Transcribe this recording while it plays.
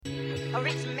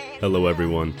Hello,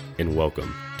 everyone, and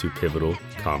welcome to Pivotal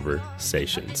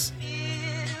Conversations.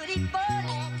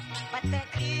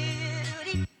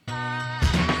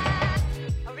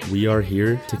 We are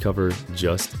here to cover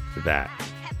just that,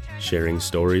 sharing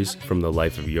stories from the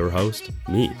life of your host,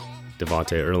 me,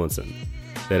 Devontae Erlinson,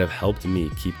 that have helped me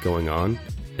keep going on,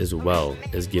 as well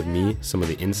as give me some of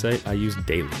the insight I use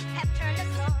daily.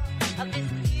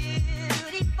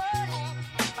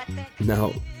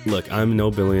 Now, look, I'm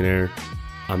no billionaire.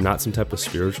 I'm not some type of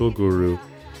spiritual guru,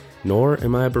 nor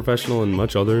am I a professional in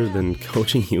much other than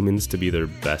coaching humans to be their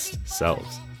best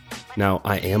selves. Now,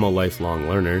 I am a lifelong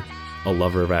learner, a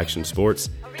lover of action sports.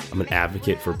 I'm an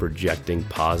advocate for projecting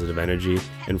positive energy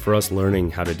and for us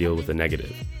learning how to deal with the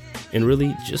negative. And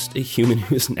really just a human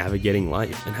who is navigating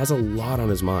life and has a lot on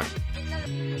his mind.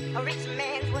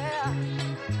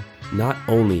 Not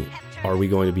only are we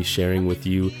going to be sharing with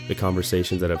you the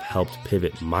conversations that have helped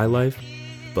pivot my life,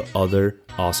 but other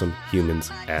awesome humans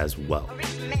as well.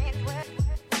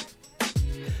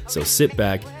 So sit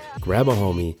back, grab a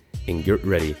homie, and get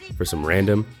ready for some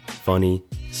random, funny,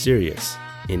 serious,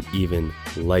 and even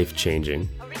life-changing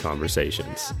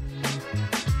conversations.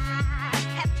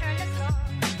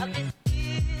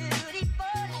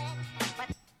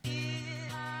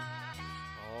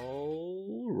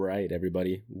 All right,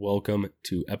 everybody. Welcome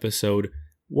to episode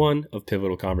 1 of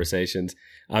Pivotal Conversations.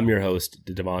 I'm your host,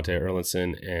 Devontae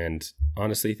Erlinson, and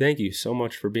honestly, thank you so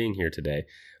much for being here today.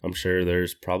 I'm sure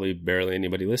there's probably barely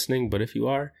anybody listening, but if you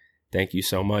are, thank you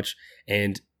so much.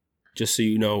 And just so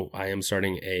you know, I am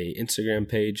starting a Instagram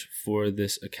page for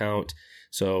this account,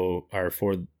 or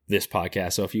for this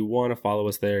podcast. So if you want to follow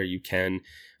us there, you can.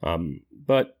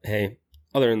 But hey,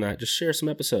 other than that, just share some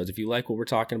episodes. If you like what we're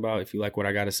talking about, if you like what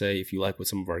I got to say, if you like what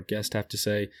some of our guests have to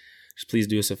say, just please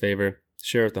do us a favor.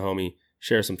 Share with the homie,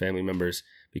 share some family members,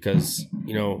 because,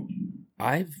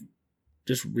 I've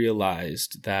just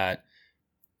realized that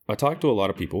I talk to a lot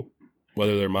of people,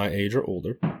 whether they're my age or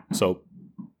older. So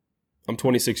I'm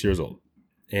 26 years old,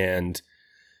 and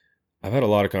I've had a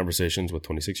lot of conversations with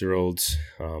 26-year-olds,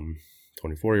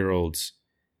 24-year-olds,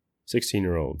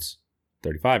 16-year-olds,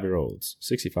 35-year-olds,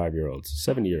 65-year-olds,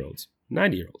 70-year-olds,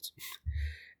 90-year-olds.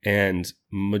 And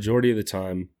majority of the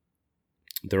time,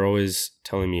 they're always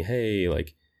telling me, hey,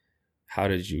 how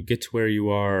did you get to where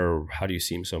you are? Or how do you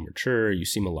seem so mature? You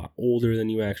seem a lot older than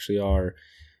you actually are.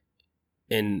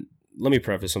 And let me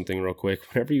preface something real quick.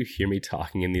 Whenever you hear me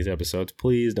talking in these episodes,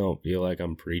 please don't feel like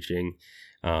I'm preaching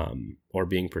or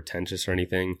being pretentious or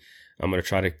anything. I'm going to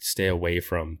try to stay away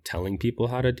from telling people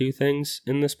how to do things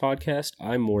in this podcast.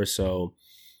 I more so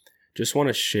just want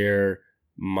to share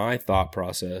my thought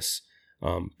process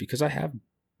because I have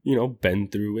been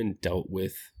through and dealt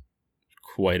with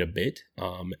quite a bit.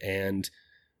 And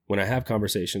when I have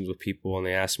conversations with people and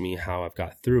they ask me how I've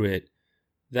got through it,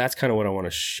 that's kind of what I want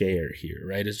to share here,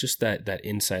 right? It's just that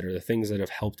insight, or the things that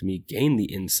have helped me gain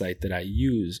the insight that I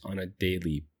use on a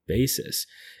daily basis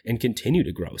and continue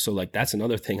to grow. So that's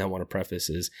another thing I want to preface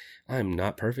is I'm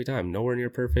not perfect. I'm nowhere near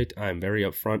perfect. I'm very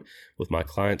upfront with my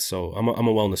clients. So I'm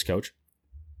a wellness coach.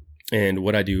 And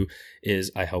what I do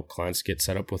is I help clients get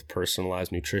set up with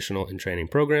personalized nutritional and training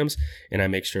programs. And I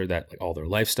make sure that all their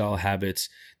lifestyle habits,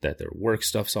 that their work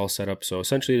stuff's all set up. So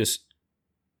essentially just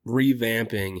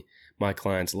revamping my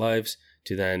clients' lives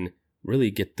to then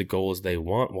really get the goals they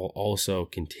want while also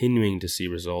continuing to see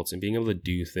results and being able to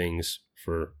do things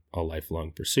for a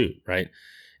lifelong pursuit, right?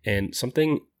 And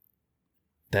something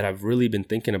that I've really been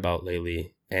thinking about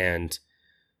lately and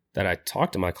that I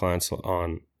talk to my clients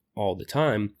on all the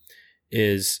time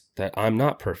is that I'm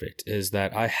not perfect, is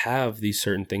that I have these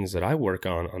certain things that I work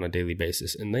on a daily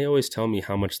basis. And they always tell me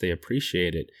how much they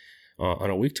appreciate it on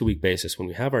a week-to-week basis when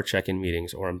we have our check-in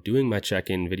meetings, or I'm doing my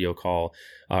check-in video call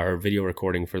or video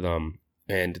recording for them.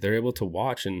 And they're able to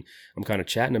watch, and I'm kind of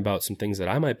chatting about some things that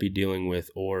I might be dealing with,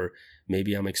 or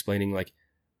maybe I'm explaining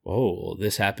oh,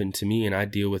 this happened to me and I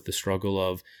deal with the struggle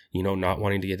of, not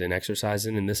wanting to get an exercise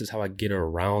in, and this is how I get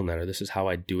around that, or this is how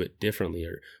I do it differently,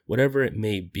 or whatever it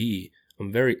may be.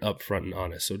 I'm very upfront and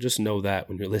honest. So just know that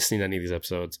when you're listening to any of these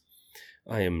episodes,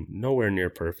 I am nowhere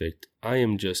near perfect. I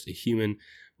am just a human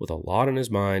with a lot on his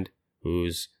mind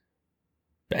who's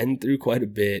been through quite a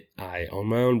bit. I own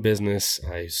my own business.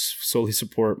 I solely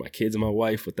support my kids and my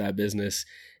wife with that business.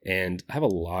 And I have a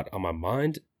lot on my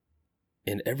mind.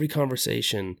 In every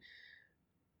conversation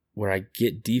where I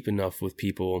get deep enough with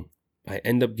people, I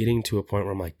end up getting to a point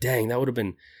where I'm like, dang, that would have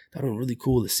been really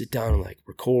cool to sit down and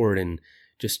record and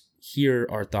just hear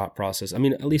our thought process. I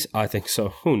mean, at least I think so.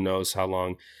 Who knows how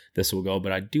long this will go,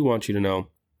 but I do want you to know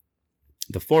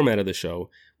the format of the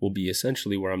show will be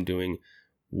essentially where I'm doing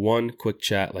one quick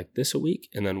chat like this a week,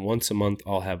 and then once a month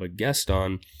I'll have a guest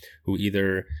on who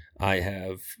either I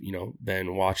have,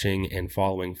 been watching and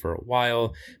following for a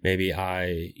while. Maybe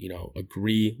I,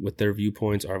 agree with their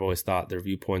viewpoints, or I've always thought their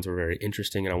viewpoints were very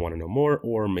interesting and I want to know more,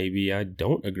 or maybe I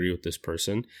don't agree with this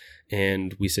person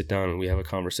and we sit down and we have a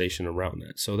conversation around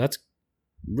that. So that's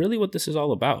really what this is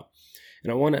all about.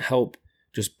 And I want to help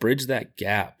just bridge that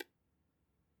gap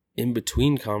in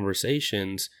between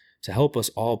conversations to help us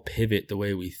all pivot the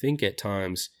way we think at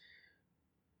times.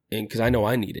 And because I know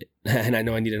I need it, and I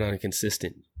know I need it on a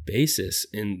consistent basis.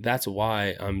 And that's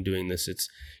why I'm doing this. It's,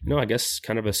 I guess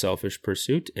kind of a selfish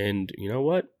pursuit. And you know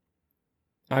what?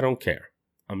 I don't care.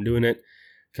 I'm doing it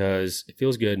because it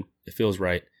feels good. It feels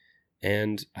right.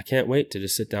 And I can't wait to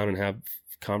just sit down and have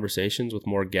conversations with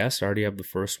more guests. I already have the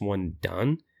first one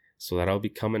done, so that'll be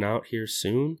coming out here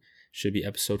soon. Should be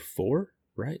episode 4,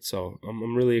 right? So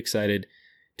I'm really excited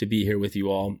to be here with you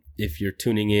all. If you're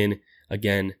tuning in,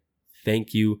 again,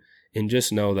 thank you. And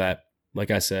just know that, like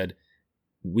I said,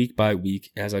 week by week,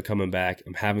 as I'm coming back,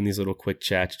 I'm having these little quick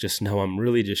chats. Just know I'm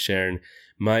really just sharing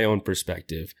my own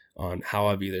perspective on how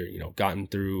I've either, gotten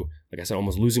through, like I said,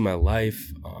 almost losing my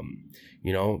life,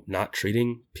 not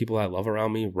treating people I love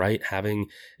around me right, having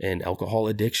an alcohol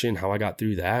addiction, how I got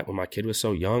through that when my kid was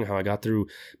so young, how I got through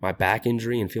my back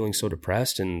injury and feeling so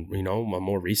depressed, and, my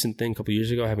more recent thing a couple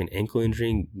years ago, having an ankle injury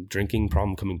and drinking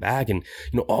problem coming back, and,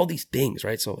 all these things,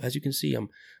 right? So as you can see, I'm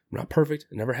not perfect.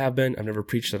 I never have been. I've never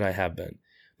preached that I have been.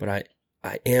 But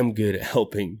I am good at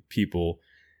helping people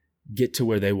get to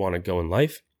where they want to go in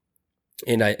life.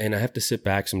 And I have to sit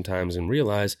back sometimes and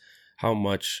realize how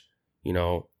much,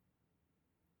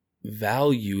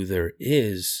 value there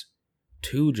is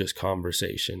to just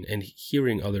conversation and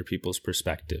hearing other people's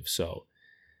perspectives. So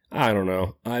I don't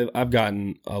know. I've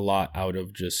gotten a lot out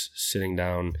of just sitting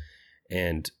down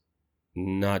and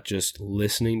not just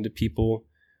listening to people,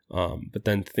 but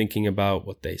then thinking about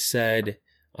what they said,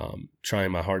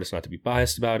 trying my hardest not to be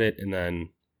biased about it. And then,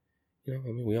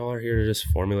 we all are here to just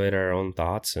formulate our own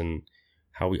thoughts and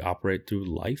how we operate through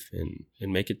life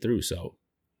and make it through. So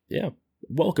yeah,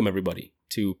 welcome everybody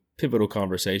to Pivotal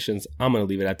Conversations. I'm going to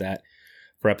leave it at that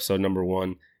for episode number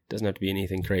 1. Doesn't have to be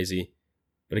anything crazy.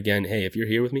 But again, hey, if you're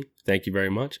here with me, thank you very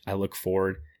much. I look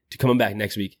forward to coming back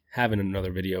next week, having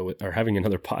another video or having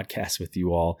another podcast with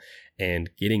you all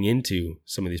and getting into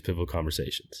some of these pivotal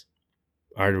conversations.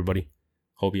 All right, everybody.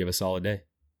 Hope you have a solid day.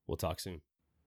 We'll talk soon.